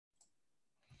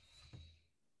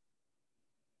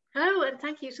and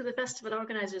thank you to the festival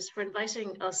organisers for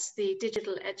inviting us, the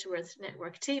Digital Edgeworth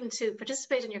Network team, to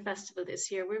participate in your festival this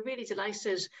year. We're really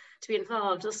delighted to be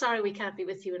involved. Well, sorry we can't be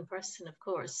with you in person, of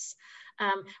course.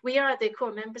 We are the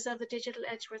core members of the Digital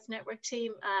Edgeworth Network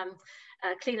team.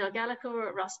 Clíona Ó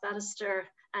Gallchoir, Ros Ballaster,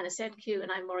 Anna Senkiw,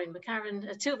 and I'm Máirín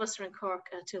MacCarron. Two of us are in Cork,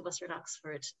 two of us are in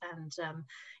Oxford, and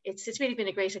it's really been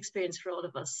a great experience for all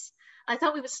of us. I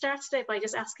thought we would start today by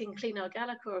just asking Clíona Ó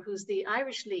Gallchoir, who's the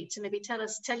Irish lead, to maybe tell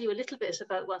you a little bit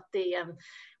about what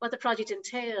the project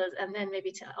entailed, and then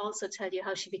maybe also tell you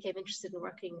how she became interested in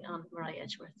working on Maria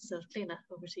Edgeworth. So Clíona,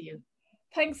 over to you.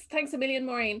 Thanks a million,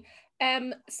 Máirín.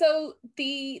 So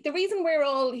the reason we're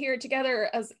all here together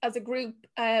as a group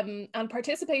and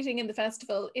participating in the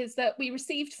festival is that we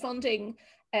received funding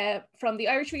from the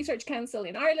Irish Research Council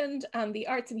in Ireland and the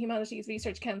Arts and Humanities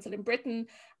Research Council in Britain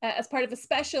as part of a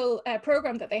special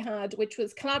programme that they had, which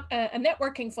was a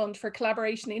networking fund for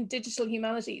collaboration in digital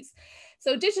humanities.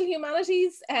 So digital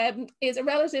humanities is a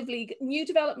relatively new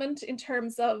development in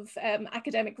terms of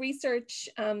academic research,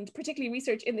 and particularly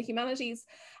research in the humanities.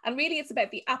 And really it's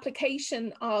about the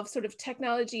application of sort of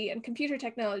technology and computer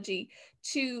technology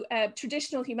to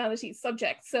traditional humanities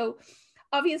subjects. So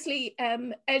obviously,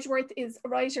 Edgeworth is a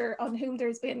writer on whom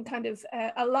there's been kind of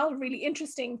a lot of really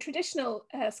interesting traditional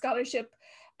scholarship,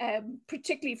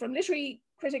 particularly from literary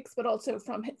critics, but also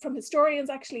from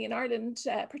historians actually in Ireland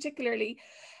particularly.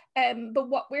 But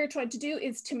what we're trying to do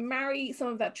is to marry some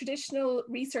of that traditional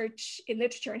research in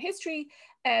literature and history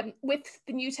with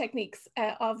the new techniques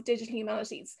of digital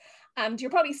humanities. And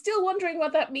you're probably still wondering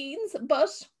what that means, but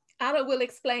Anna will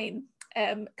explain,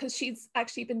 because she's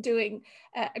actually been doing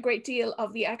a great deal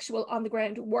of the actual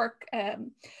on-the-ground work.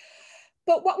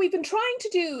 But what we've been trying to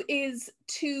do is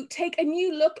to take a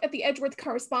new look at the Edgeworth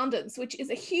correspondence, which is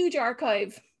a huge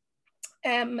archive.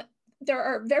 There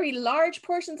are very large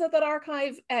portions of that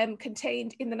archive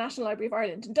contained in the National Library of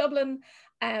Ireland in Dublin,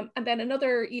 and then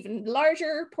another even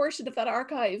larger portion of that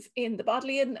archive in the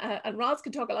Bodleian, and Ros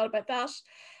could talk a lot about that.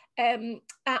 And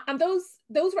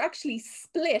those were actually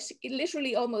split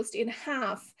literally almost in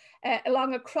half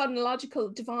along a chronological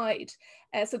divide.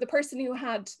 So the person who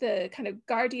had the kind of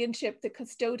guardianship, the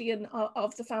custodian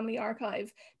of the family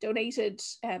archive, donated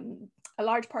a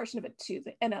large portion of it to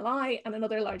the NLI and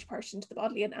another large portion to the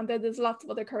Bodleian. And then there's lots of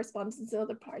other correspondence in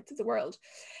other parts of the world.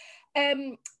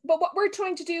 But what we're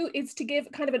trying to do is to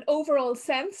give kind of an overall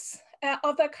sense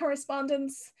of that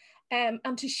correspondence,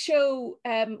 and to show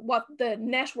what the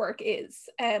network is.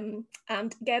 And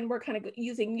again, we're kind of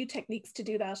using new techniques to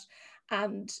do that.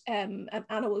 And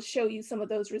Anna will show you some of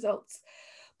those results.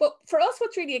 But for us,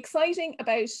 what's really exciting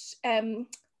about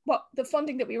what the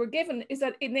funding that we were given is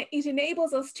that it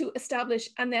enables us to establish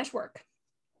a network.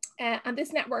 And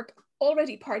this network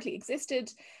already partly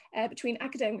existed between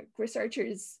academic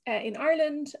researchers in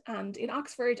Ireland and in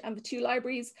Oxford and the two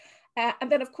libraries.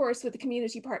 And then, of course, with the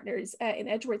community partners in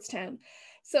Edgeworthstown.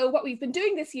 So what we've been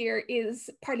doing this year is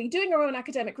partly doing our own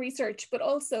academic research, but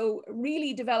also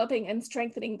really developing and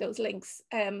strengthening those links.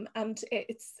 And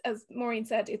it's, as Máirín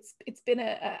said, it's been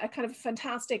a kind of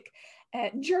fantastic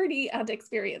journey and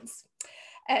experience.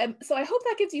 So I hope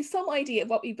that gives you some idea of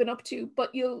what we've been up to,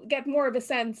 but you'll get more of a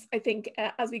sense, I think,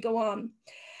 as we go on.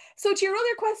 So to your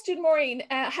other question, Máirín,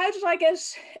 how did I get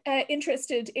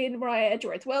interested in Maria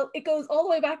Edgeworth? Well, it goes all the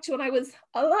way back to when I was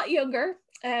a lot younger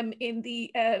in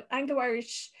the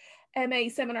Anglo-Irish MA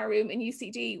seminar room in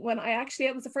UCD, when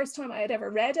that was the first time I had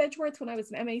ever read Edgeworth, when I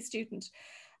was an MA student.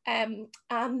 And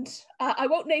I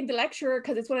won't name the lecturer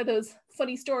because it's one of those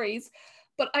funny stories,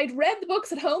 but I'd read the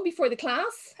books at home before the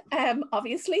class.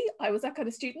 Obviously, I was that kind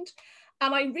of student.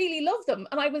 And I really loved them.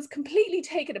 And I was completely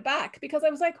taken aback because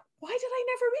I was like, why did I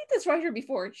never read this writer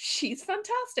before? She's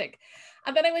fantastic.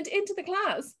 And then I went into the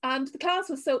class and the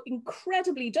class was so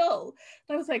incredibly dull.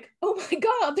 And I was like, oh my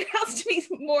God, there has to be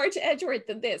more to Edgeworth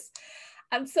than this.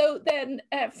 And so then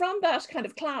from that kind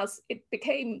of class, it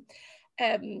became,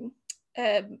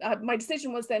 my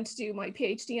decision was then to do my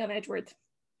PhD on Edgeworth.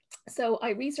 So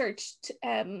I researched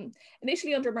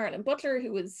initially under Marilyn Butler,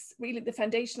 who was really the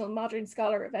foundational modern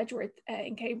scholar of Edgeworth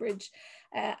in Cambridge,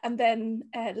 and then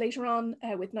later on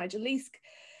with Nigel Leask,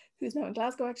 who's now in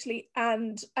Glasgow actually,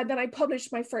 and then I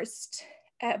published my first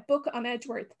book on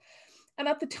Edgeworth. And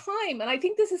at the time, and I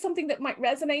think this is something that might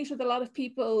resonate with a lot of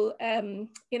people in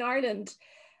Ireland,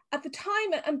 at the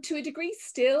time, and to a degree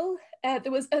still,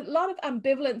 there was a lot of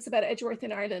ambivalence about Edgeworth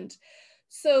in Ireland.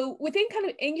 So within kind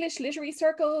of English literary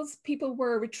circles, people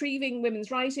were retrieving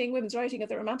women's writing of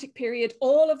the Romantic period.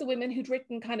 All of the women who'd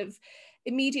written kind of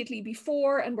immediately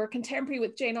before and were contemporary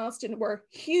with Jane Austen were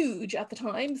huge at the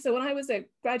time. So when I was a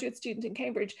graduate student in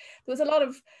Cambridge, there was a lot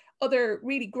of other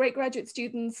really great graduate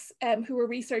students who were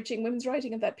researching women's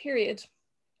writing of that period.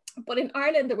 But in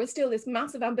Ireland, there was still this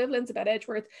massive ambivalence about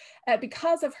Edgeworth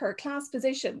because of her class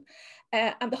position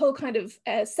and the whole kind of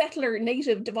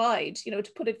settler-native divide, you know,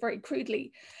 to put it very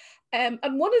crudely. And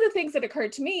one of the things that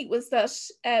occurred to me was that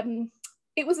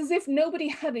it was as if nobody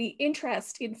had any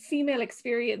interest in female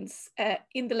experience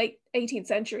in the late 18th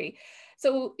century.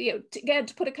 So, you know, again,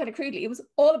 to put it kind of crudely, it was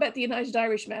all about the United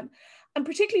Irishmen. And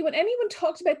particularly when anyone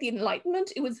talked about the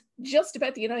Enlightenment, it was just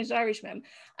about the United Irishmen.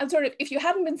 And sort of, if you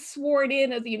hadn't been sworn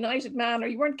in as a United man or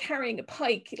you weren't carrying a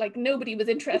pike, like nobody was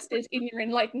interested in your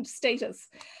enlightened status.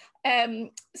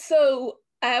 So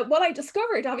what I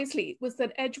discovered, obviously, was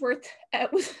that Edgeworth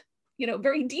was, you know,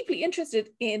 very deeply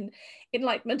interested in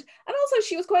Enlightenment. And also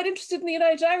she was quite interested in the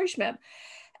United Irishmen.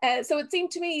 So it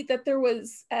seemed to me that there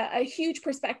was a huge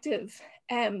perspective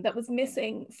that was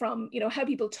missing from, you know, how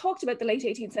people talked about the late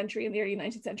 18th century and the early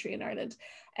 19th century in Ireland.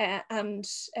 And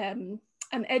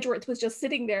Edgeworth was just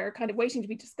sitting there kind of waiting to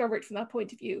be discovered from that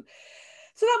point of view.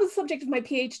 So that was the subject of my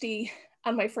PhD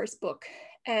and my first book.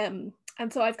 And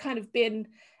so I've kind of been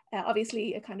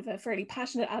obviously a kind of a fairly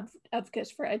passionate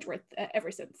advocate for Edgeworth ever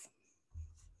since.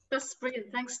 That's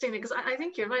brilliant. Thanks, Dana, because I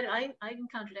think you're right. I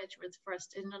encountered Edgeworth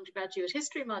first in an undergraduate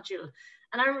history module.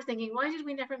 And I remember thinking, why did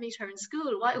we never meet her in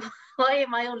school? Why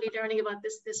am I only learning about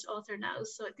this author now?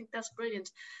 So I think that's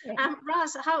brilliant. Yeah.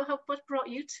 Ros, what brought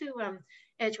you to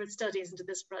Edgeworth Studies into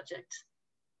this project?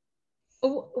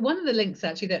 Oh, one of the links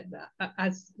actually that,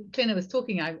 as Clíona was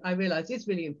talking, I realised is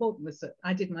really important was that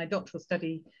I did my doctoral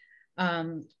study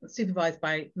supervised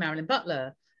by Marilyn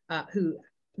Butler, who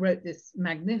wrote this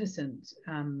magnificent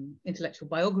intellectual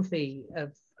biography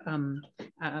of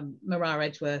Maria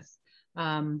Edgeworth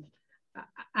and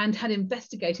had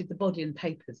investigated the Bodleian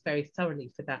papers very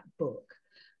thoroughly for that book.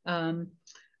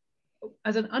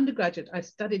 As an undergraduate, I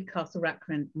studied Castle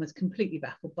Rackrent and was completely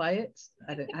baffled by it.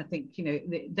 I think, you know,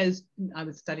 I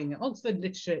was studying at Oxford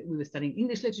literature, we were studying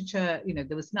English literature, you know,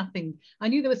 there was nothing, I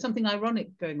knew there was something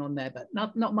ironic going on there, but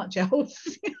not much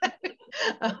else.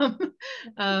 To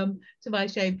my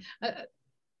shame.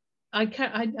 I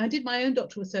did my own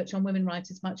doctoral research on women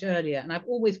writers much earlier, and I've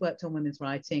always worked on women's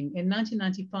writing. In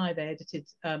 1995, I edited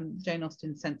Jane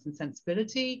Austen's Sense and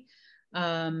Sensibility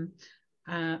for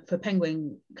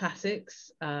Penguin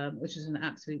Classics, which was an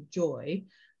absolute joy.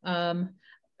 And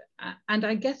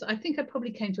I think I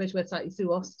probably came to Edgeworth slightly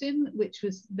through Austen, which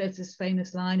was, there's this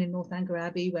famous line in Northanger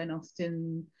Abbey when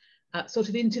Austen sort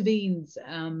of intervenes.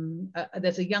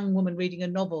 There's a young woman reading a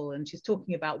novel and she's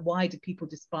talking about why do people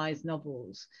despise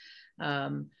novels,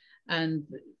 and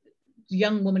the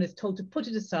young woman is told to put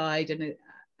it aside,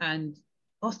 and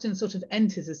Austen sort of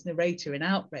enters as narrator in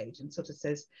outrage and sort of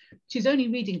says she's only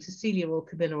reading Cecilia or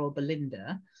Camilla or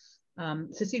Belinda.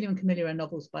 Cecilia and Camilla are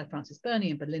novels by Frances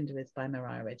Burney and Belinda is by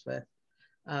Maria Edgeworth.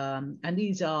 And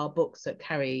these are books that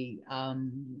carry,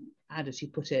 how does she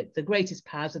put it, the greatest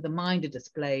powers of the mind are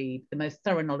displayed, the most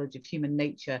thorough knowledge of human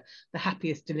nature, the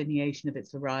happiest delineation of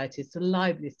its varieties, the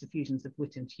liveliest diffusions of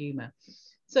wit and humour.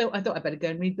 So I thought I'd better go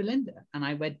and read Belinda, and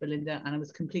I read Belinda and I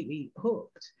was completely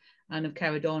hooked and have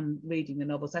carried on reading the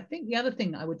novels. I think the other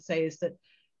thing I would say is that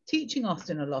teaching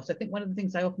Austen a lot, I think one of the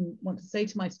things I often want to say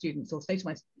to my students or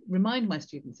remind my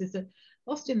students is that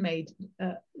Austen made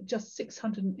just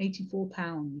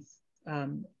 £684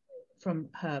 from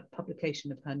her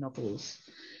publication of her novels.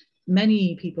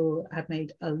 Many people have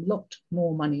made a lot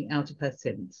more money out of her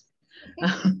since.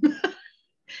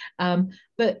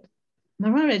 But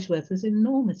Maria Edgeworth was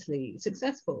enormously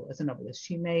successful as a novelist.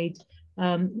 She made,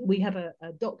 we have a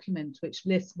document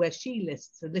where she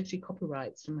lists the literary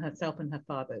copyrights from herself and her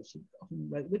father. She often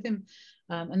wrote with him,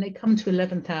 and they come to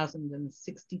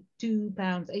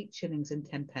 £11,062, 8 shillings and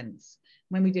 10 pence.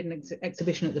 When we did an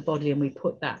exhibition at the Bodleian, we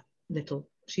put that little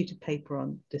sheet of paper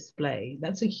on display.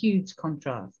 That's a huge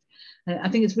contrast. And I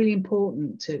think it's really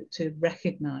important to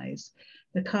recognise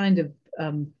the kind of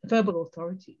verbal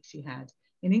authority she had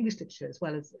in English literature as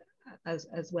well as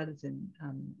in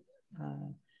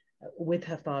with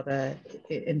her father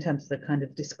in terms of the kind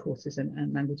of discourses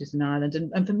and languages in Ireland.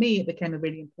 And for me, it became a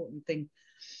really important thing.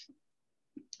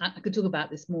 I could talk about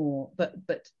this more, but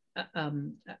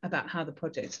about how the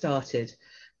project started.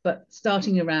 But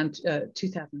starting around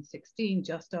 2016,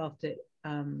 just after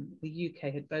the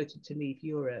UK had voted to leave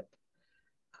Europe,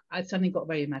 I suddenly got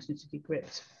very imaginatively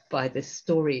gripped by this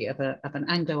story of an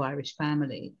Anglo-Irish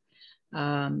family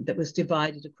that was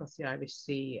divided across the Irish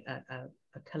Sea,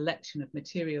 a collection of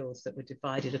materials that were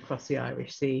divided across the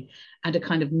Irish Sea, and a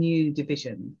kind of new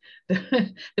division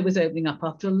that was opening up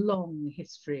after a long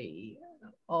history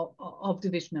of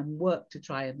division and work to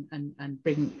try and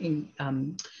bring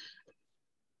in,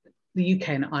 the UK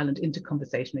and Ireland into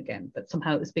conversation again, but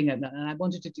somehow it was being opened up, and I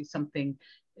wanted to do something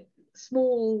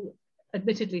small,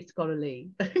 admittedly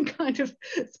scholarly, that kind of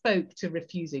spoke to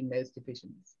refusing those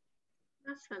divisions.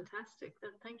 That's fantastic.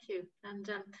 Thank you. And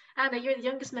Anna, you're the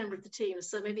youngest member of the team,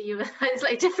 so maybe you it's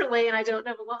like a different way, and I don't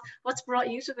know, but what's brought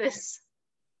you to this?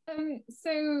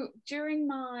 So during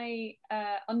my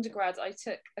undergrad, I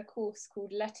took a course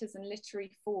called Letters and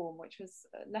Literary Form, which was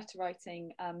letter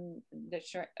writing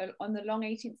literature on the long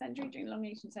 18th century, during the long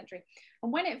 18th century.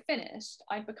 And when it finished,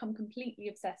 I'd become completely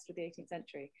obsessed with the 18th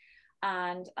century.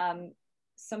 And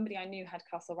somebody I knew had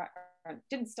Castle background,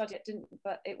 didn't study it,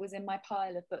 but it was in my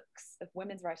pile of books of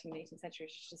women's writing in the 18th century,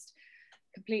 which was just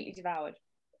completely devoured.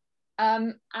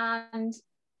 And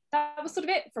that was sort of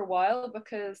it for a while,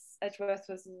 because Edgeworth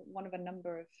was one of a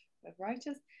number of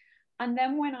writers. And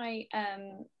then when I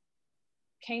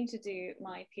came to do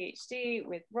my PhD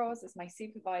with Ros as my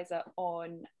supervisor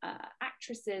on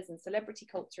actresses and celebrity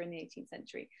culture in the 18th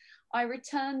century, I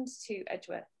returned to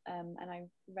Edgeworth and I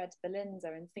read Belinda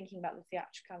and thinking about the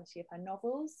theatricality of her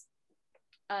novels,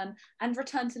 and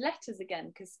returned to letters again,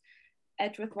 because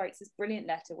Edgeworth writes this brilliant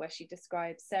letter where she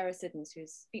describes Sarah Siddons,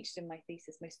 who's featured in my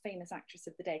thesis, most famous actress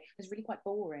of the day, was really quite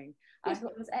boring. I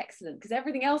thought it was excellent, because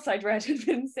everything else I'd read had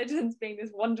been Siddons being this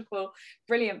wonderful,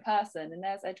 brilliant person, and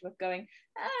there's Edgeworth going,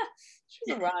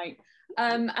 she's all right.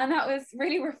 And that was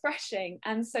really refreshing.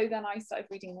 And so then I started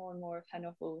reading more and more of her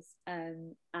novels.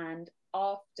 And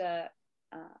after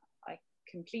I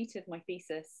completed my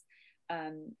thesis,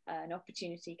 an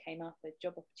opportunity came up, a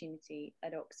job opportunity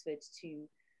at Oxford, to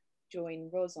join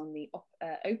Ros on the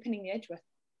opening the Edgeworth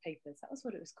papers. That was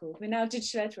what it was called. We're now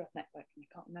Digital Edgeworth Network, and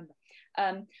I can't remember,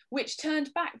 which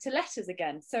turned back to letters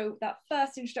again. So that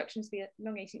first introduction to the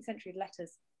long 18th century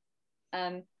letters.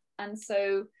 And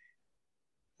so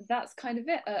that's kind of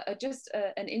it, just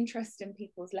an interest in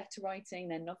people's letter writing,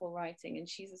 their novel writing, and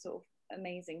she's a sort of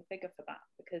amazing figure for that,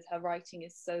 because her writing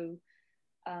is so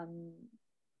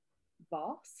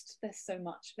vast. There's so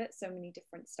much of it, so many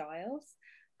different styles.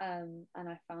 And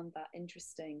I found that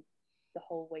interesting the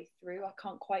whole way through. I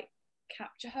can't quite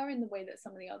capture her in the way that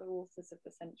some of the other authors of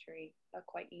the century are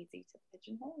quite easy to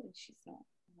pigeonhole, and she's not.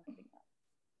 And I think that's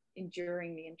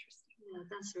enduringly interesting. Yeah,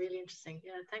 that's really interesting.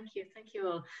 Yeah, thank you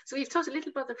all. So we've talked a little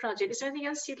about the project. Is there anything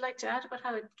else you'd like to add about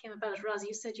how it came about? Ros,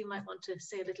 you said you might want to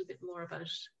say a little bit more about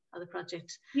how the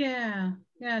project. Yeah.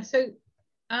 So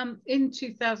in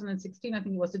 2016, I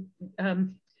think it was,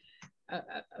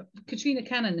 Katrina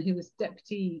Cannon, who was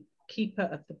deputy keeper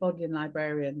of the Bodleian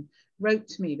librarian, wrote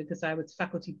to me, because I was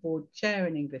faculty board chair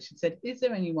in English, and said, is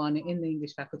there anyone in the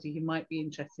English faculty who might be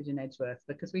interested in Edgeworth?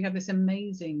 Because we have this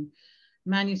amazing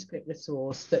manuscript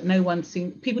resource that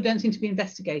people don't seem to be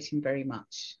investigating very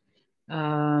much.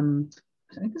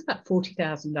 I think there's about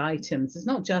 40,000 items. It's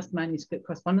not just manuscript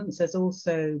correspondence, there's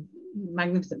also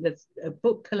magnificent, there's a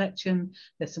book collection,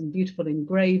 there's some beautiful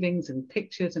engravings and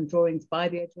pictures and drawings by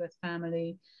the Edgeworth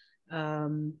family. I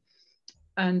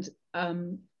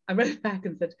wrote back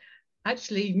and said,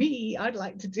 actually, I'd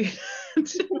like to do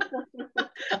that.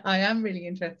 I am really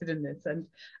interested in this. And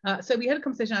so we had a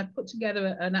conversation. I put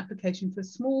together an application for a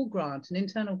small grant, an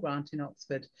internal grant in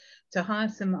Oxford, to hire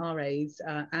some RAs,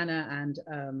 Anna, and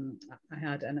I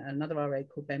had another RA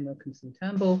called Ben Wilkinson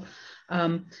Turnbull,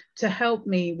 to help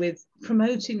me with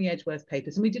promoting the Edgeworth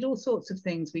papers. And we did all sorts of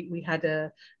things. We had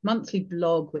a monthly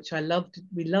blog, which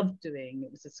we loved doing.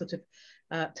 It was a sort of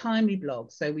timely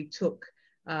blog. So we took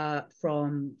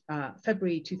from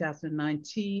February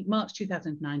 2019, March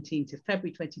 2019 to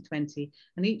February 2020,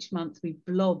 and each month we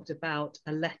blogged about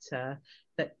a letter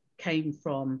that came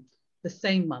from the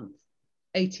same month,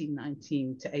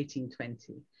 1819 to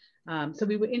 1820. So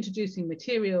we were introducing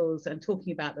materials and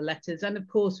talking about the letters, and of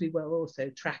course we were also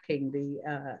tracking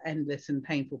the endless and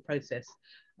painful process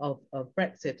of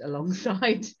Brexit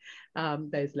alongside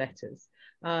those letters.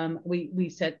 We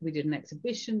said we did an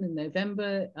exhibition in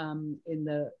November in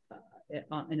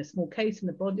a small case in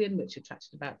the Bodleian, which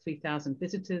attracted about 3,000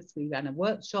 visitors. We ran a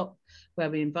workshop where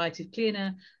we invited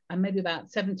Clíona and maybe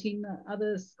about 17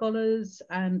 other scholars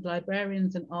and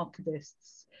librarians and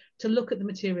archivists to look at the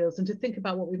materials and to think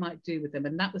about what we might do with them.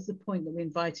 And that was the point, that we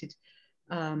invited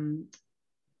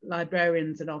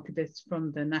librarians and archivists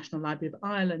from the National Library of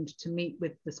Ireland to meet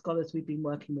with the scholars we've been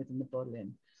working with in the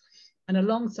Bodleian. And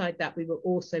alongside that, we were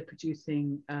also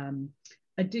producing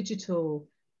a digital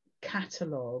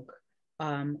catalogue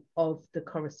of the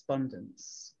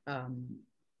correspondence.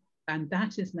 And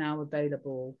that is now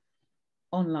available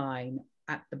online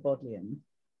at the Bodleian.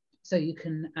 So you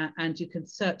can, and you can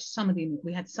search some of the,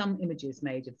 we had some images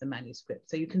made of the manuscript,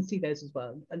 so you can see those as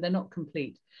well, and they're not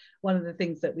complete. One of the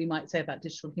things that we might say about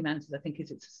digital humanities, I think,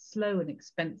 is it's a slow and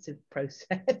expensive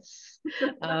process.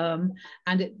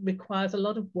 And it requires a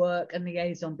lot of work and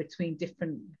liaison between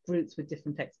different groups with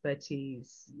different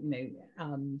expertise, you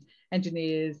know,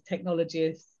 engineers,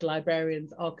 technologists,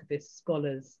 librarians, archivists,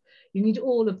 scholars. You need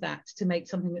all of that to make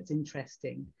something that's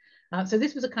interesting. So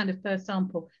this was a kind of first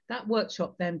sample. That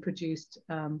workshop then produced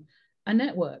a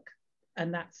network,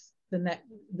 and that's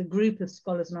the group of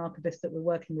scholars and archivists that we're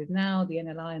working with now, the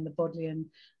NLI and the Bodleian,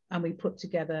 and we put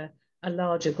together a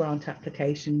larger grant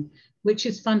application, which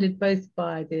is funded both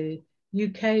by the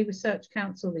UK Research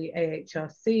Council, the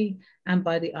AHRC, and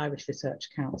by the Irish Research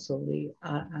Council, the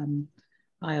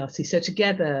IRC. So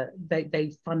together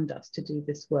they fund us to do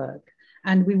this work.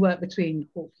 And we work between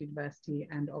Cork University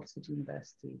and Oxford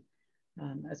University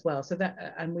as well. So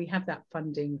that, and we have that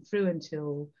funding through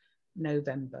until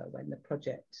November when the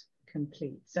project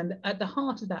completes. And at the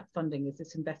heart of that funding is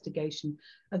this investigation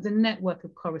of the network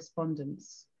of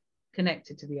correspondence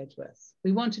connected to the Edgeworths.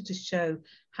 We wanted to show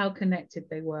how connected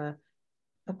they were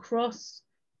across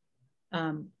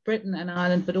Britain and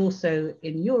Ireland, but also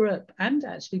in Europe and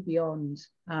actually beyond.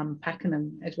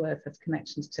 Pakenham Edgeworth has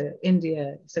connections to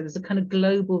India, so there's a kind of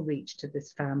global reach to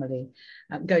this family.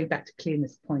 Going back to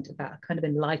Clíona's point about a kind of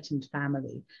enlightened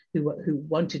family who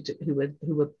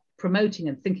were promoting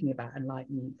and thinking about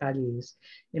enlightenment values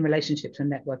in relationship to a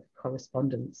network of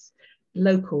correspondence,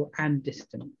 local and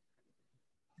distant.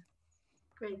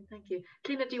 Great, thank you.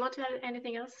 Clíona, do you want to add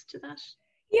anything else to that?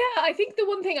 Yeah, I think the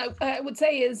one thing I would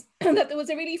say is that there was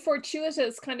a really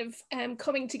fortuitous kind of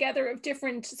coming together of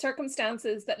different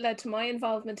circumstances that led to my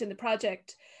involvement in the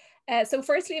project. So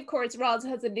firstly, of course, Ros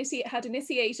had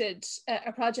initiated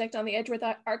a project on the Edgeworth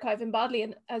Archive in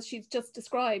Bodleian, as she's just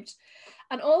described.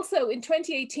 And also in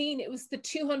 2018, it was the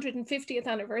 250th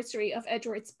anniversary of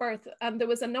Edgeworth's birth. And there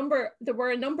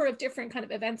were a number of different kind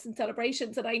of events and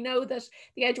celebrations. And I know that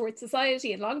the Edgeworth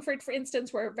Society in Longford, for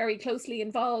instance, were very closely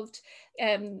involved.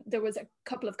 There was a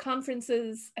couple of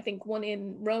conferences, I think one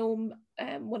in Rome,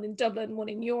 one in Dublin, one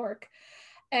in York.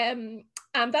 And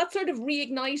that sort of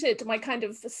reignited my kind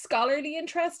of scholarly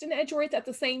interest in Edgeworth at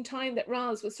the same time that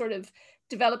Ros was sort of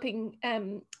developing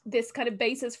this kind of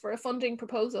basis for a funding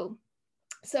proposal.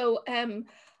 So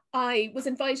I was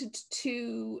invited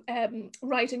to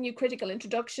write a new critical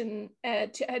introduction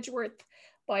to Edgeworth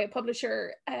by a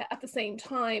publisher at the same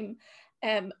time.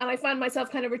 And I found myself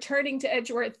kind of returning to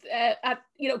Edgeworth at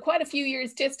quite a few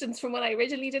years distance from when I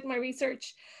originally did my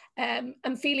research.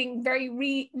 And feeling very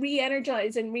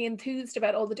re-energized and re-enthused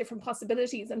about all the different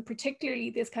possibilities, and particularly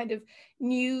this kind of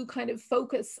new kind of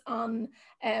focus on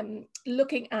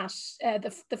looking at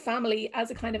the family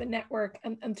as a kind of a network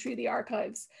and through the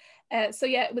archives. So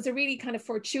yeah, it was a really kind of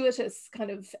fortuitous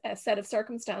kind of set of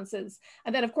circumstances.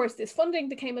 And then of course this funding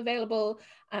became available,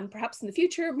 and perhaps in the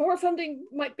future more funding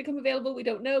might become available. We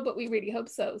don't know, but we really hope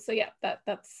so. So yeah,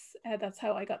 that's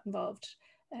how I got involved.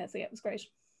 So yeah, it was great.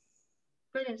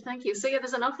 Brilliant, thank you. So yeah,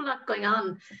 there's an awful lot going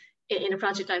on in a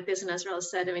project like this, and as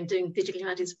Ros said, I mean, doing digital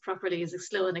humanities properly is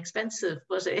slow and expensive,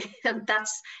 but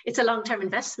it's a long-term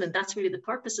investment. That's really the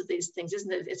purpose of these things,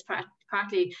 isn't it? It's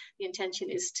partly the intention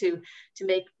is to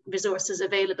make resources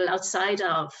available outside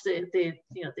of the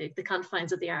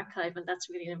confines of the archive, and that's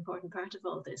really an important part of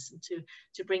all this, and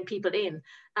to bring people in.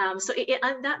 So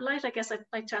in that light, I guess I'd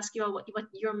like to ask you all what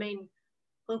your main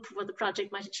hope for what the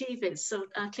project might achieve is. So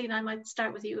Clíona, I might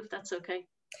start with you if that's okay.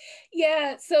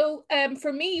 Yeah, so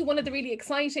for me, one of the really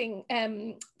exciting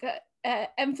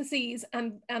emphases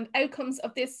and outcomes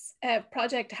of this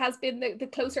project has been the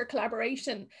closer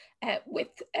collaboration with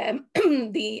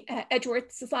the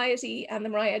Edgeworth Society and the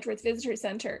Maria Edgeworth Visitor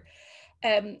Centre.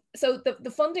 So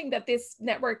the funding that this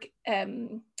network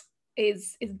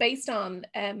is based on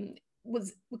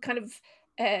was kind of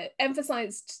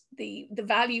emphasized the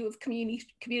value of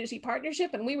community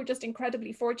partnership, and we were just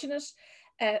incredibly fortunate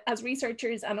as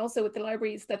researchers and also with the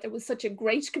libraries that there was such a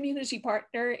great community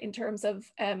partner in terms of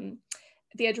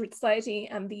the Edgeworth Society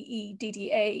and the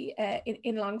EDDA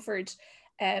in Longford.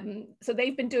 So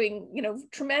they've been doing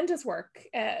tremendous work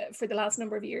for the last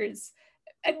number of years,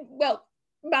 and well,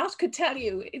 Matt could tell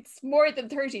you it's more than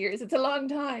 30 years. It's a long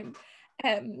time.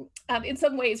 And in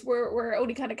some ways we're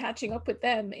only kind of catching up with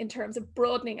them in terms of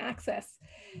broadening access.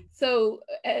 So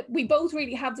we both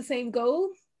really have the same goal,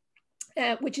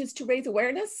 which is to raise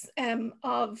awareness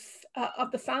of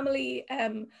the family,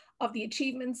 of the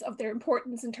achievements, of their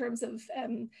importance in terms of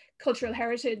cultural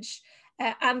heritage,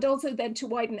 and also then to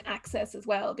widen access as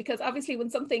well, because obviously when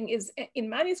something is in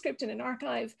manuscript in an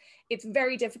archive, it's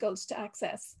very difficult to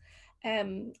access.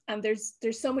 And there's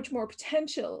so much more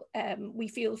potential, we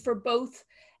feel, for both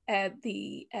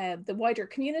the wider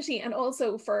community and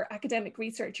also for academic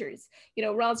researchers. You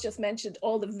know, Ros just mentioned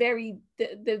all the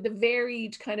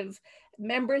varied kind of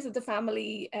members of the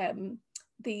family,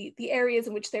 the areas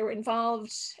in which they were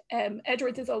involved.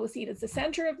 Edgeworth is always seen as the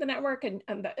center of the network,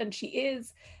 and she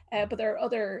is, but there are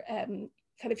other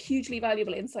kind of hugely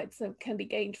valuable insights that can be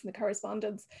gained from the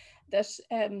correspondence that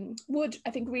would, I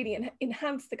think, really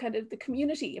enhance the kind of the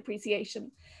community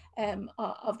appreciation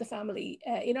of the family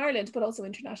in Ireland, but also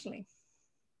internationally.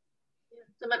 Yeah.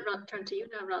 So I might turn to you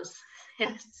now, Ros.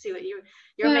 Yeah, see what your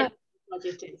main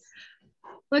project is.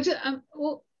 Well, just,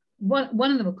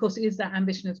 one of them, of course, is that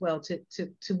ambition as well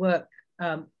to work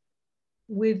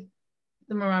with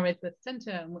the Maria Edgeworth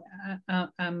Centre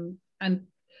and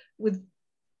with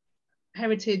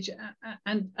heritage,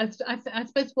 and I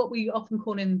suppose what we often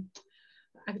call in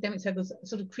academic circles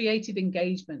sort of creative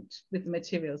engagement with the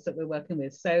materials that we're working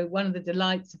with. So one of the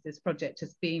delights of this project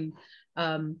has been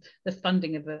the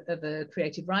funding of a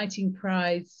creative writing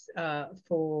prize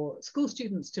for school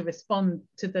students to respond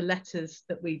to the letters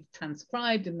that we've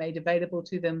transcribed and made available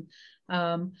to them.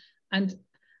 And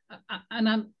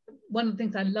one of the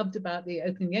things I loved about the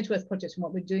Opening the Edgeworth project and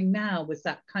what we're doing now was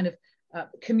that kind of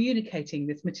communicating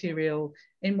this material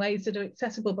in ways that are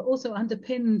accessible, but also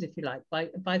underpinned, if you like, by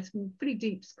some pretty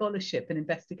deep scholarship and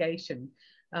investigation,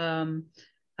 and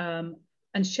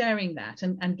sharing that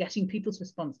and getting people's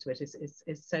response to it is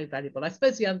so valuable. I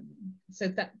suppose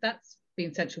so that's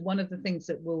been central. One of the things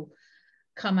that will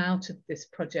come out of this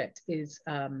project is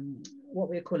what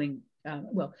we're calling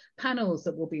panels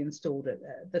that will be installed at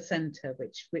the centre,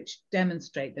 which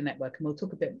demonstrate the network, and we'll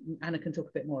talk a bit. Anna can talk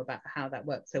a bit more about how that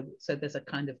works. So there's a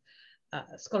kind of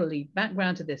scholarly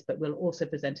background to this, but we'll also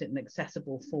present it in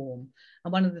accessible form.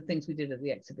 And one of the things we did at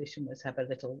the exhibition was have a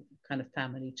little kind of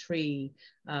family tree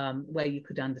where you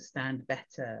could understand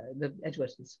better. The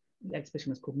exhibition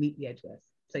was called Meet the Edgeworth,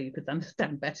 so you could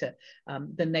understand better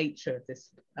the nature of this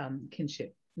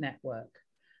kinship network.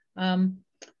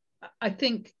 I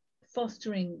think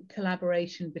fostering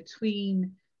collaboration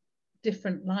between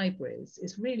different libraries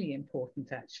is really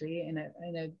important, actually, in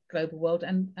a global world.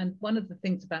 And one of the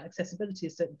things about accessibility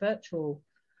is that virtual,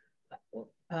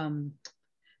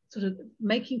 sort of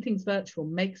making things virtual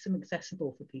makes them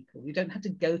accessible for people. You don't have to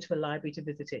go to a library to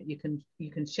visit it. You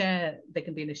can share, they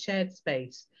can be in a shared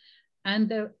space, and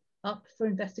they're up for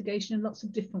investigation in lots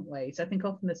of different ways. I think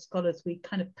often as scholars, we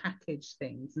kind of package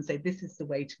things and say, this is the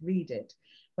way to read it.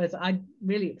 Whereas I'm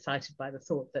really excited by the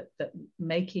thought that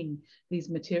making these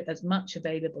materials as much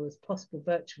available as possible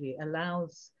virtually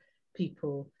allows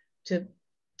people to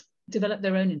develop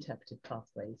their own interpretive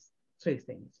pathways through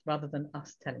things, rather than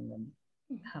us telling them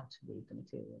how to read the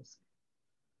materials.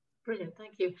 Brilliant,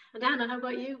 thank you. And Anna, how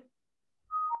about you?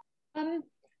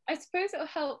 I suppose it'll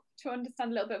help to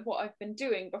understand a little bit of what I've been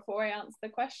doing before I answer the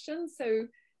question. So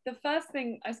the first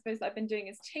thing I suppose that I've been doing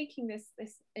is taking this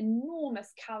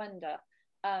enormous calendar,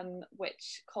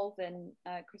 which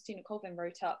Christina Colvin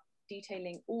wrote up,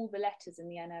 detailing all the letters in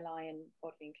the NLI and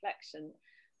Bodleian collection,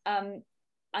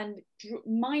 and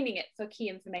mining it for key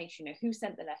information. You know, who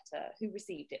sent the letter, who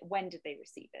received it, when did they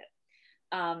receive it,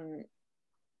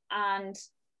 and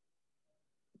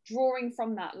drawing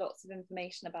from that lots of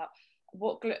information about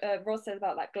what Ros said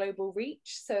about like global reach.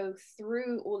 So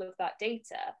through all of that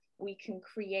data, we can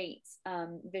create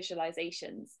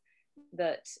visualizations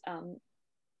that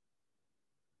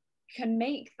can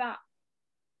make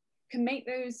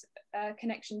those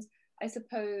connections, I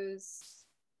suppose,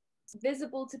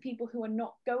 visible to people who are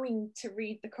not going to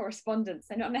read the correspondence.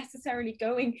 They're not necessarily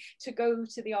going to go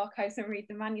to the archives and read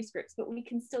the manuscripts, but we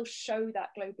can still show that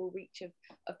global reach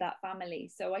of that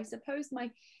family. So I suppose my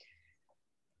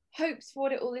hopes for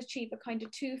what it will achieve are kind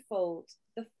of twofold.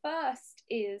 The first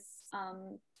is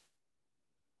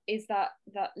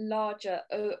that larger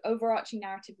overarching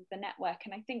narrative of the network,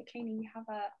 and I think, Clíona, you have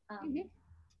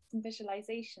some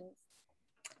visualizations.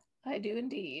 I do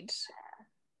indeed.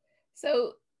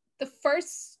 So the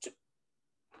first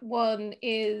one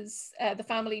is the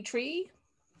family tree.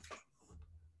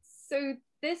 So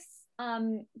this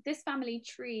family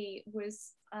tree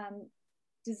was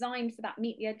designed for that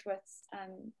Meet the Edgeworths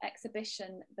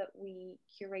exhibition that we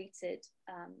curated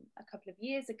a couple of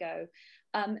years ago,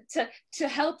 to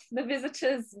help the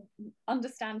visitors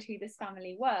understand who this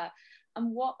family were.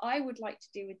 And what I would like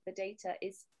to do with the data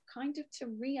is kind of to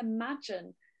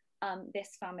reimagine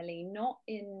this family, not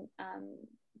in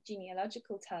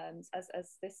genealogical terms as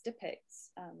this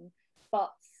depicts,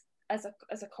 but as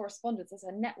a correspondence, as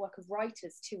a network of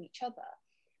writers to each other.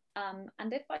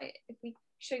 And if we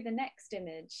show the next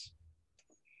image,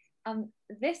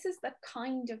 this is the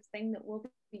kind of thing that we'll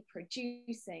be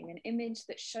producing, an image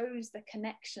that shows the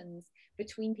connections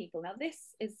between people. Now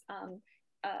this is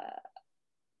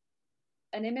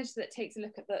an image that takes a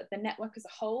look at the network as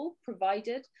a whole,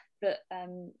 provided that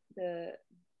the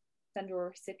sender or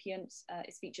recipient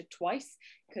is featured twice,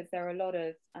 because there are a lot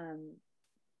of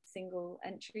single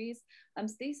entries.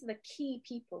 So these are the key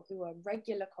people who are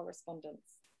regular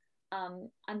correspondents.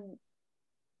 And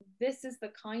this is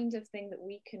the kind of thing that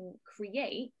we can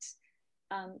create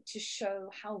to show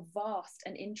how vast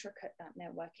and intricate that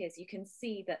network is. You can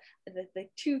see that the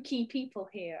two key people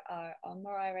here are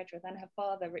Maria Edgeworth and her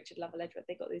father, Richard Lovell Edgeworth.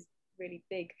 They've got these really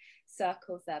big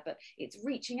circles there, but it's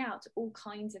reaching out to all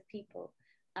kinds of people.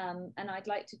 And I'd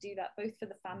like to do that both for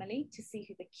the family, to see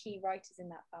who the key writers in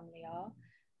that family are,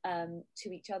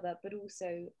 to each other, but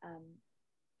also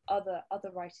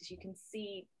other writers. You can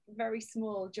see very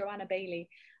small Joanna Bailey,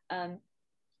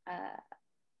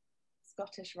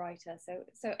 Scottish writer.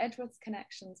 So Edgeworth's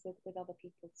connections with other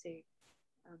people too.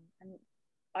 And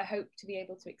I hope to be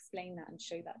able to explain that and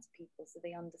show that to people so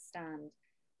they understand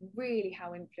really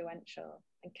how influential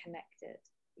and connected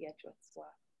the Edgeworths were.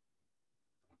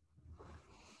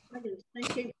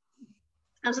 Thank you.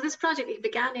 And so this project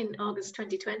began in August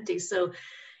 2020. So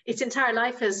its entire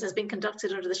life has been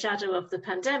conducted under the shadow of the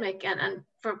pandemic. And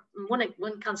for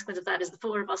one consequence of that is the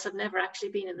four of us have never actually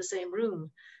been in the same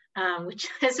room, which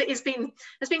has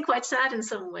been quite sad in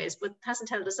some ways, but hasn't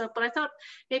held us up. But I thought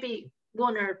maybe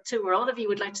one or two or all of you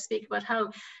would like to speak about how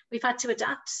we've had to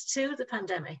adapt to the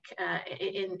pandemic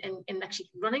in actually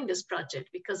running this project,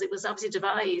 because it was obviously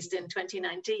devised in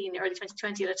 2019, early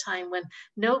 2020, at a time when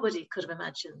nobody could have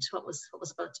imagined what was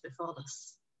about to befall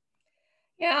us.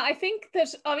 Yeah, I think that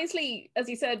obviously, as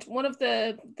you said, one of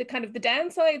the kind of the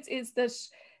downsides is that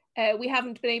we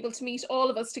haven't been able to meet all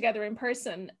of us together in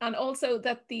person, and also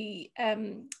that the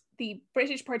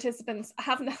British participants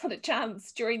haven't had a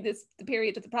chance during the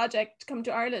period of the project to come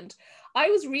to Ireland. I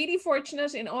was really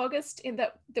fortunate in August in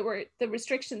that the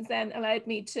restrictions then allowed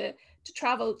me to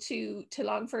travel to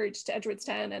Longford, to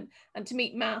Edgeworthstown, and to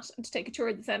meet Matt and to take a tour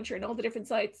of the centre and all the different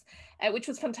sites, which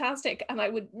was fantastic. And I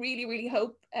would really, really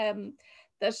hope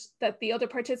that the other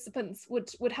participants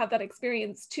would have that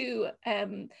experience too.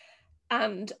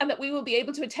 And that we will be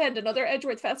able to attend another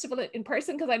Edgeworth Festival in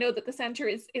person, because I know that the centre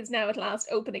is now at last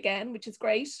open again, which is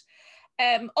great.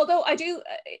 Although I do,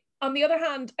 on the other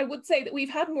hand, I would say that we've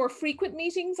had more frequent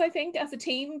meetings, I think, as a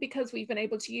team, because we've been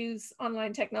able to use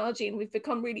online technology and we've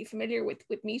become really familiar with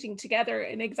meeting together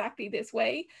in exactly this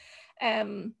way.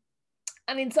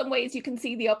 And in some ways you can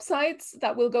see the upsides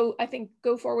that will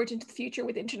go forward into the future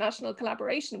with international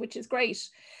collaboration, which is great.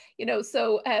 You know,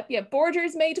 so yeah,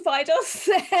 borders may divide us,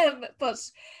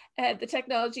 but the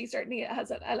technology certainly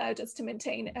has allowed us to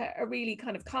maintain a really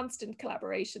kind of constant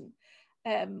collaboration,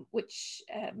 which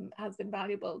has been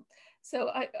valuable. So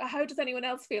how does anyone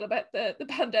else feel about the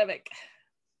pandemic?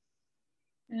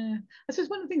 I suppose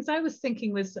one of the things I was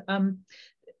thinking was,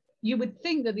 you would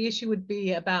think that the issue would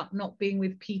be about not being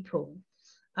with people,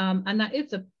 and that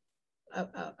is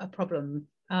a problem.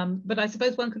 But I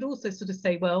suppose one could also sort of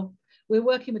say, well, we're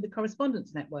working with the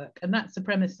correspondence network, and that's the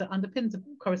premise that underpins a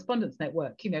correspondence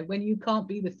network. You know, when you can't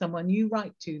be with someone, you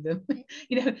write to them,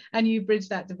 you know, and you bridge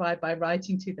that divide by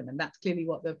writing to them. And that's clearly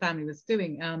what the family was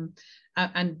doing.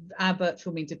 And our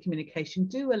virtual means of communication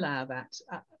do allow that.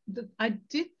 I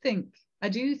do think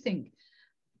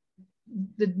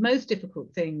the most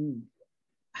difficult thing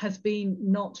has been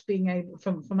not being able,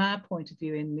 from our point of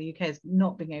view in the UK, is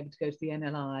not being able to go to the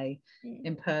NLI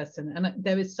in person. And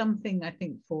there is something, I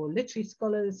think, for literary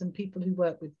scholars and people who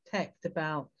work with text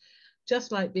about,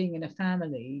 just like being in a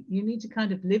family, you need to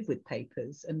kind of live with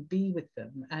papers and be with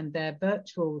them. And their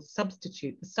virtual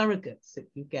substitute, the surrogates that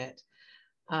you get,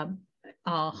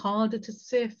 are harder to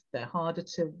sift, they're harder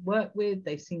to work with,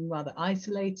 they seem rather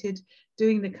isolated.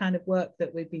 Doing the kind of work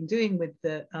that we've been doing with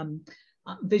the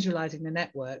visualizing the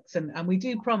networks, and we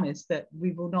do promise that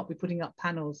we will not be putting up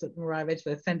panels at the Maria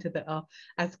Edgeworth Centre that are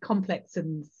as complex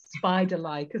and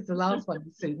spider-like as the last one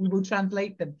you see. We will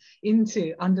translate them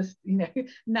into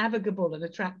navigable and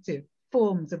attractive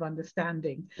forms of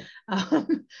understanding.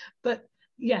 But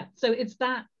yeah, so it's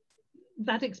that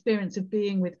experience of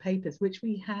being with papers, which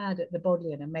we had at the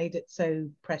Bodleian and made it so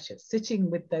precious,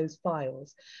 sitting with those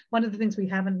files. One of the things we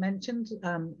haven't mentioned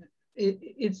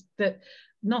is that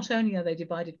not only are they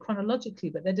divided chronologically,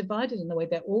 but they're divided in the way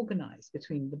they're organized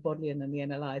between the Bodleian and the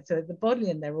NLI. So at the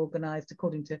Bodleian, they're organized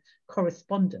according to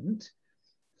correspondent,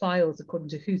 files according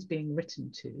to who's being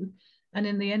written to. And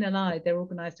in the NLI, they're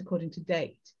organized according to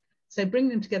date. So bringing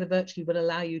them together virtually will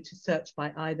allow you to search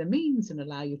by either means and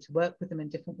allow you to work with them in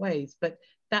different ways. But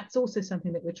that's also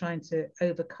something that we're trying to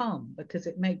overcome, because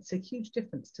it makes a huge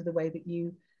difference to the way that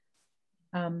you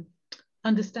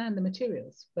understand the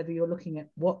materials, whether you're looking at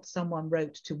what someone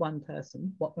wrote to one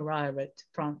person, what Maria wrote to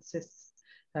Frances,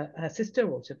 her sister,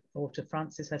 or to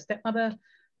Frances, her stepmother,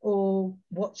 or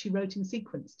what she wrote in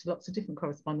sequence to lots of different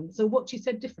correspondents, or what she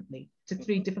said differently to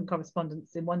 3 different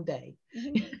correspondents in one day.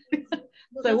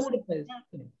 So all of those,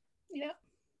 you know.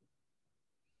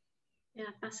 Yeah,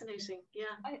 fascinating.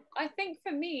 Yeah, I think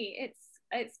for me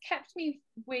it's kept me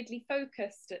weirdly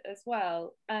focused as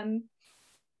well.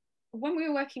 When we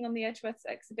were working on the Edgeworth's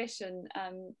exhibition,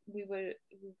 we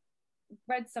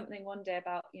read something one day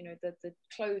about, you know, the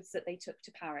clothes that they took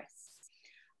to Paris.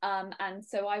 And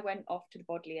so I went off to the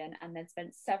Bodleian and then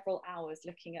spent several hours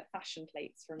looking at fashion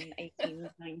plates from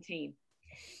 1819.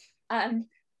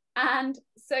 And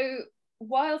so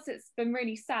whilst it's been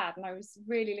really sad, and I was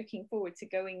really looking forward to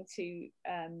going to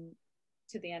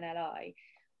the NLI,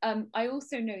 I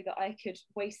also know that I could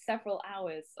waste several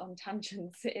hours on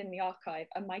tangents in the archive,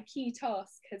 and my key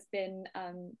task has been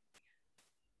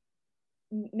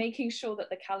making sure that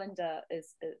the calendar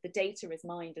is, the data is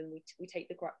mined, and we take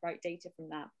the right data from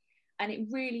that. And it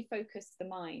really focused the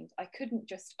mind. I couldn't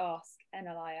just ask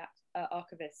NLI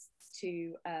archivists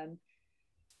to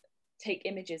take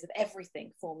images of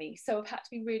everything for me. So I've had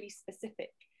to be really specific.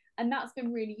 And that's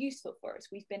been really useful for us.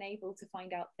 We've been able to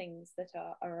find out things that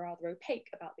are rather opaque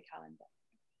about the calendar.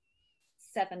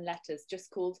 7 letters just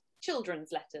called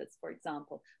children's letters, for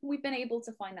example. We've been able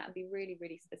to find that and be really,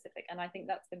 really specific. And I think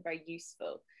that's been very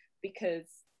useful, because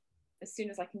as soon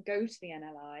as I can go to the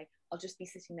NLI, I'll just be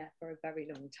sitting there for a very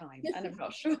long time. And I'm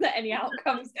not sure that any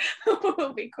outcomes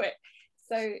will be quick.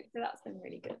 So that's been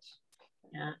really good.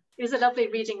 Yeah, there's a lovely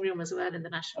reading room as well in the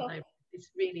National Library. It's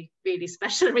really, really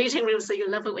special reading room, so you'll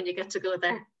love it when you get to go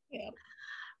there. Yeah.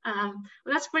 Well,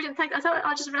 that's brilliant. Thank. I thought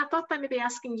I'll just wrap up by maybe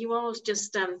asking you all to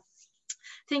just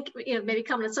think, you know, maybe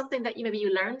comment on something that maybe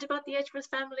you learned about the Edgeworth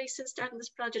family since starting this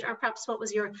project, or perhaps what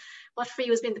for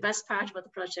you has been the best part about the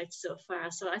project so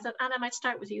far. So I thought, Anna, I might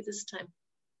start with you this time.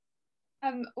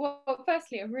 Well,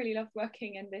 firstly, I really loved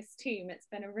working in this team. It's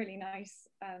been a really nice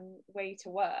way to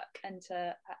work, and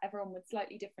to everyone with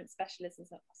slightly different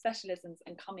specialisms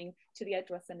and coming to the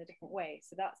Edgeworths in a different way.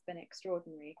 So that's been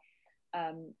extraordinary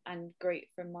and great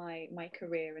for my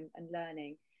career and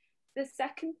learning. The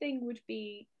second thing would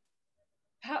be,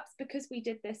 perhaps because we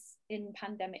did this in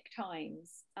pandemic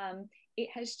times, it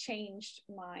has changed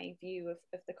my view of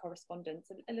the correspondence.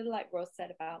 A little like Ros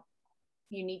said about,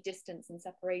 you need distance and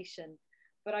separation.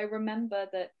 But I remember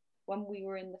that when we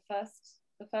were in the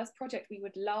first project, we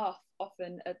would laugh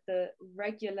often at the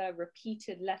regular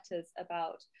repeated letters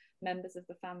about members of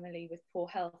the family with poor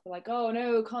health. We're like, oh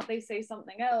no, can't they say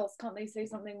something else? Can't they say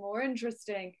something more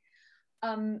interesting?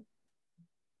 And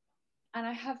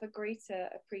I have a greater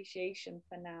appreciation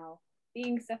for now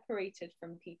being separated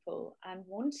from people and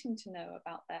wanting to know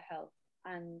about their health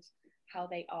and how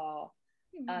they are.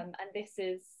 And this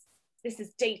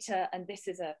is data, and this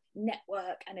is a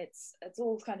network, and it's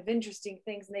all kind of interesting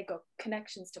things, and they've got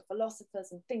connections to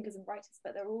philosophers and thinkers and writers,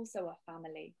 but they're also a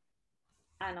family.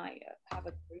 And I have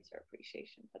a greater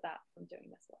appreciation for that from doing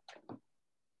this work.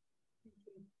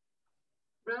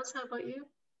 Ros, how about you?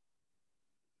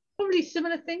 Probably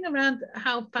similar thing around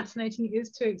how fascinating it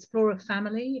is to explore a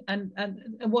family, and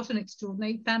what an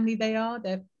extraordinary family they are.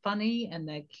 They're funny, and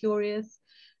they're curious,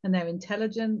 and they're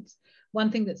intelligent. One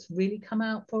thing that's really come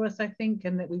out for us, I think,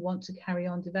 and that we want to carry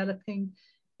on developing,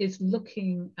 is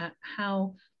looking at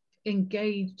how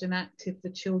engaged and active the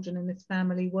children in this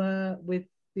family were with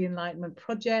the Enlightenment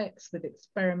projects, with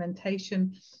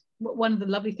experimentation. One of the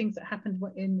lovely things that happened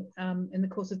in the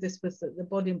course of this was that the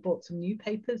Bodleian bought some new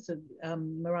papers of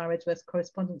Maria Edgeworth's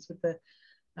correspondence with a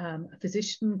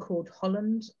physician called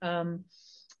Holland.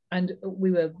 And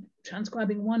we were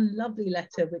transcribing one lovely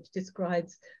letter which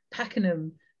describes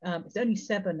Pakenham. It's only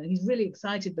 7, and he's really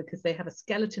excited because they have a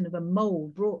skeleton of a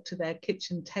mole brought to their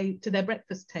to their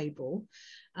breakfast table,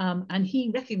 and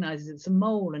he recognizes it's a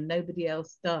mole and nobody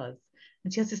else does.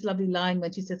 And she has this lovely line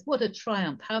when she says, "What a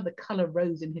triumph, how the colour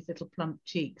rose in his little plump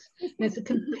cheeks." And it's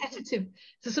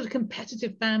a sort of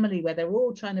competitive family where they're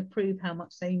all trying to prove how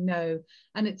much they know.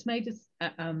 And it's made us,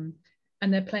 and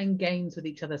they're playing games with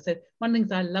each other. So one of the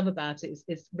things I love about it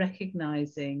is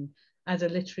recognising, as a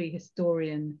literary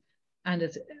historian, and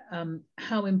as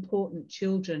how important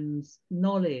children's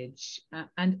knowledge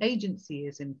and agency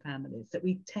is in families, that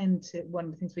we tend to, one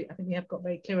of the things I think we have got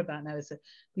very clear about now is that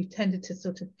we've tended to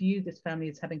sort of view this family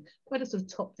as having quite a sort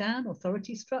of top-down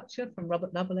authority structure from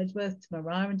Robert Lovell Edgeworth to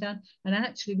Maria and down, and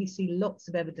actually we see lots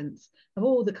of evidence of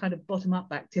all the kind of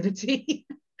bottom-up activity.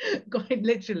 Quite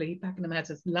literally, Pakenham has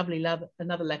this lovely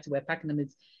another letter where Pakenham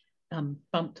is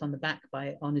bumped on the back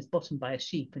on his bottom by a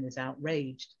sheep and is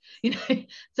outraged, you know.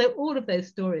 So all of those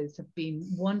stories have been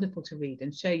wonderful to read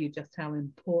and show you just how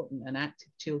important and active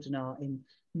children are in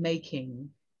making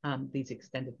these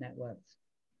extended networks.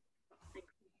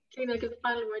 Clíona, I'll give the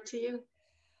final word to you.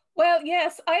 Well,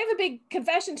 yes, I have a big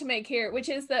confession to make here, which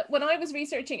is that when I was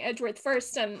researching Edgeworth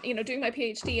first and, you know, doing my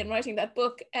PhD and writing that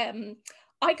book,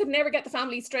 I could never get the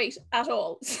family straight at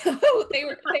all. So they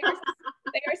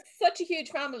are such a huge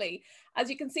family,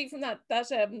 as you can see from that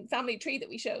family tree that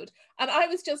we showed. And I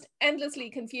was just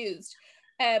endlessly confused.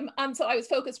 And so I was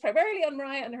focused primarily on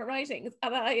Maria and her writings.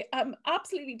 And I am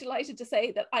absolutely delighted to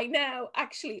say that I now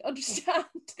actually understand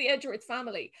the Edgeworth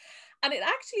family. And it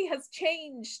actually has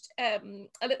changed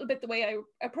a little bit the way I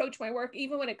approach my work,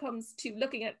 even when it comes to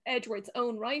looking at Edgeworth's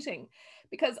own writing,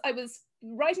 because I was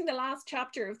writing the last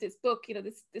chapter of this book, you know,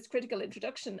 this critical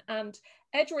introduction, and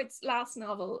Edgeworth's last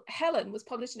novel, Helen, was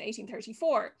published in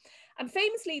 1834. And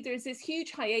famously, there's this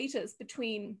huge hiatus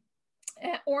between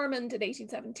Ormond in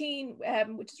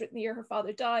 1817, which is written the year her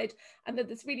father died, and then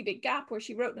this really big gap where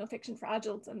she wrote no fiction for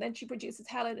adults, and then she produces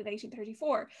Helen in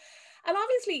 1834. And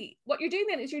obviously what you're doing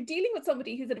then is you're dealing with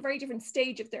somebody who's at a very different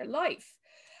stage of their life.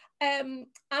 And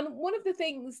one of the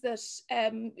things that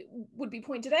would be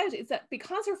pointed out is that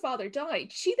because her father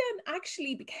died, she then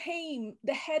actually became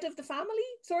the head of the family,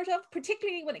 sort of,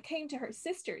 particularly when it came to her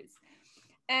sisters.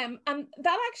 And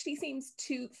that actually seems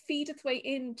to feed its way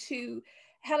into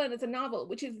Helen as a novel,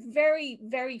 which is very,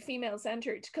 very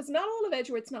female-centered, because not all of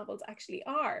Edgeworth's novels actually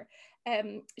are.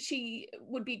 She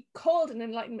would be called an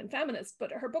Enlightenment feminist,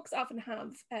 but her books often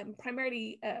have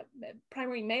primary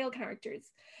male characters.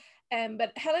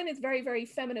 But Helen is very, very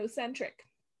feminocentric.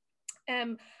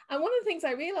 And one of the things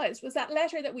I realized was that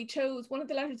letter that we chose, one of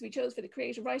the letters we chose for the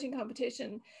creative writing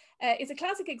competition, is a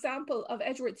classic example of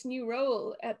Edgeworth's new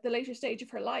role at the later stage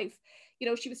of her life. You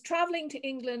know, she was traveling to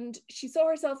England. She saw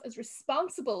herself as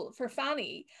responsible for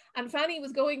Fanny, and Fanny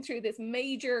was going through this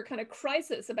major kind of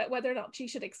crisis about whether or not she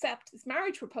should accept this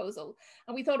marriage proposal.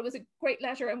 And we thought it was a great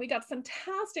letter, and we got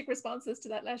fantastic responses to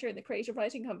that letter in the creative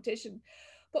writing competition.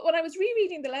 But when I was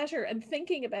rereading the letter and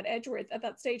thinking about Edgeworth at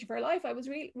that stage of her life, I was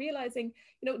realizing,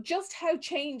 you know, just how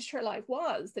changed her life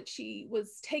was, that she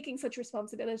was taking such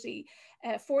responsibility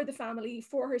for the family,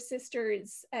 for her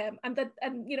sisters, and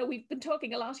you know, we've been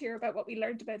talking a lot here about what we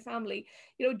learned about family,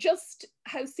 you know, just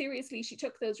how seriously she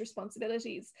took those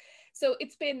responsibilities. So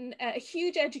it's been a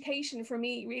huge education for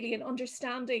me, really, in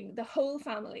understanding the whole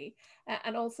family,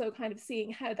 and also kind of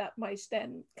seeing how that might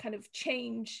then kind of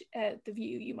change the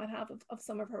view you might have of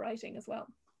some of her writing as well.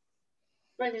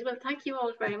 Brilliant. Well, thank you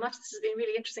all very much. This has been a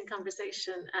really interesting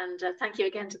conversation, and thank you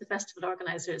again to the festival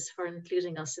organisers for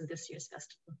including us in this year's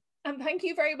festival. And thank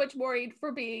you very much, Máirín,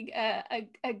 for being a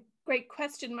great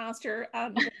question master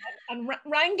and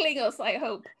wrangling us, I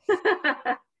hope.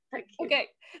 Thank you. Okay,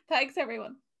 thanks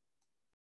everyone.